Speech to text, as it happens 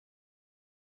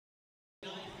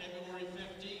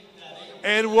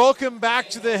And welcome back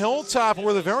to the Hilltop.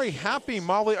 We're the very happy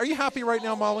Molly. Are you happy right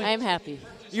now, Molly? I am happy.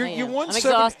 You won. I'm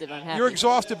exhausted. I'm happy. You're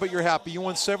exhausted, but you're happy. You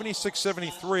won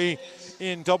 76-73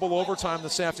 in double overtime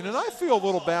this afternoon. I feel a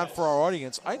little bad for our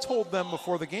audience. I told them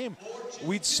before the game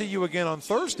we'd see you again on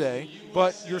Thursday,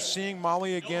 but you're seeing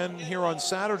Molly again here on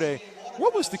Saturday.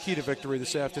 What was the key to victory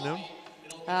this afternoon?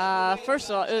 First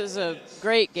of all, it was a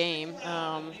great game.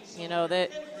 That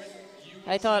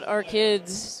I thought our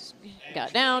kids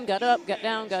got down, got up, got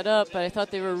down, got up, but I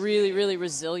thought they were really, really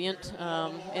resilient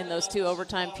in those two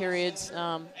overtime periods.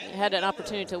 Had an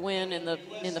opportunity to win in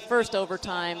the first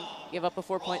overtime, give up a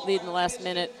 4-point lead in the last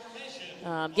minute,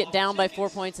 get down by 4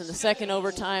 points in the second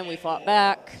overtime. We fought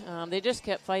back. They just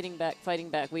kept fighting back.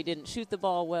 We didn't shoot the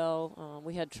ball well.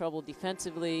 We had trouble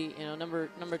defensively. Number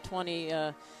 20,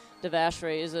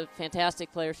 Devashre is a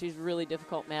fantastic player. She's a really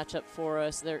difficult matchup for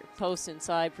us. Their posts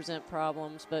inside present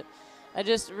problems, but I'm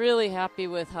just really happy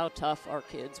with how tough our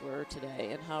kids were today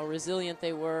and how resilient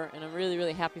they were, and I'm really,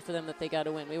 really happy for them that they got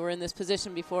a win. We were in this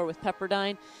position before with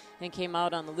Pepperdine and came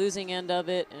out on the losing end of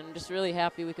it, and I'm just really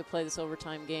happy we could play this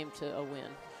overtime game to a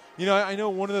win. I know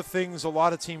one of the things a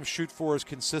lot of teams shoot for is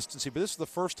consistency, but this is the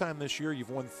first time this year you've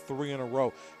won 3 in a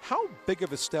row. How big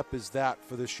of a step is that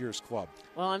for this year's club?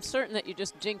 Well, I'm certain that you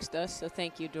just jinxed us, so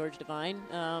thank you, George Devine.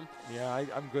 I'm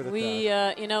good at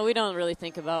that. We don't really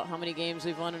think about how many games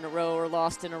we've won in a row or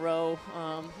lost in a row.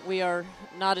 We are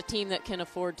not a team that can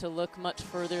afford to look much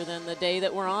further than the day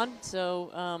that we're on,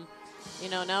 so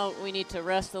now we need to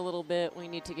rest a little bit. We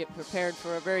need to get prepared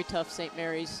for a very tough St.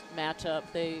 Mary's matchup.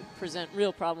 They present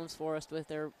real problems for us with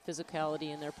their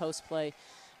physicality and their post play.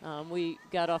 We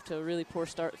got off to a really poor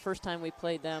start the first time we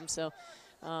played them. So,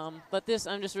 but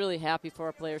I'm just really happy for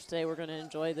our players today. We're going to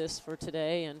enjoy this for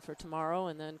today and for tomorrow,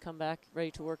 and then come back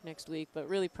ready to work next week. But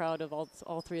really proud of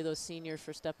all 3 of those seniors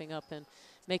for stepping up and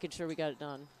making sure we got it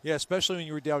done. Yeah, especially when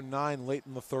you were down 9 late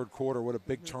in the third quarter. What a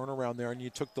big turnaround there, and you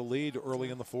took the lead early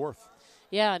in the fourth.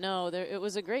 Yeah, no, it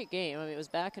was a great game. I mean, it was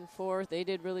back and forth. They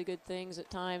did really good things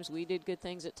at times. We did good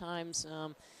things at times.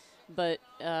 But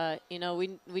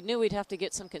we knew we'd have to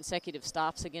get some consecutive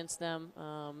stops against them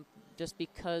just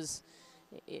because,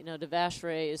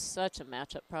 Devashre is such a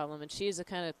matchup problem. And she's the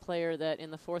kind of player that in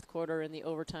the fourth quarter, in the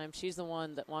overtime, she's the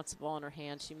one that wants the ball in her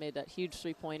hand. She made that huge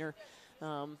three-pointer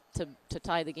to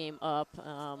tie the game up.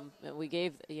 And we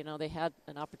gave, they had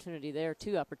an opportunity there,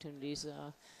 2 opportunities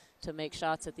to make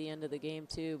shots at the end of the game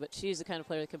too, but she's the kind of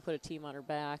player that can put a team on her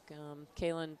back.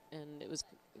 Kaylin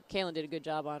did a good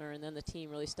job on her, and then the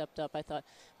team really stepped up. I thought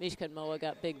Mishka and Moa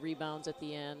got big rebounds at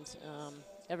the end.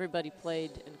 Everybody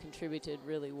played and contributed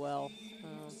really well.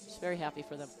 Just very happy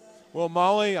for them. Well,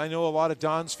 Molly, I know a lot of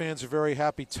Dons fans are very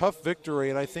happy. Tough victory,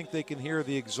 and I think they can hear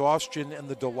the exhaustion and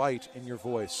the delight in your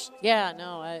voice. Yeah,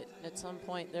 no, at some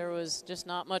point there was just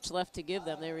not much left to give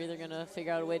them. They were either going to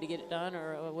figure out a way to get it done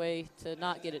or a way to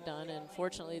not get it done, and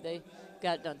fortunately they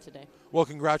got it done today. Well,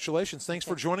 congratulations. Thanks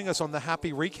for joining us on the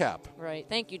Happy Recap. Right.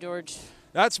 Thank you, George.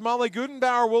 That's Molly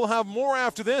Gudenbauer. We'll have more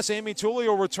after this. Amy Tooley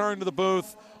will return to the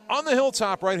booth on the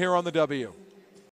Hilltop right here on the W.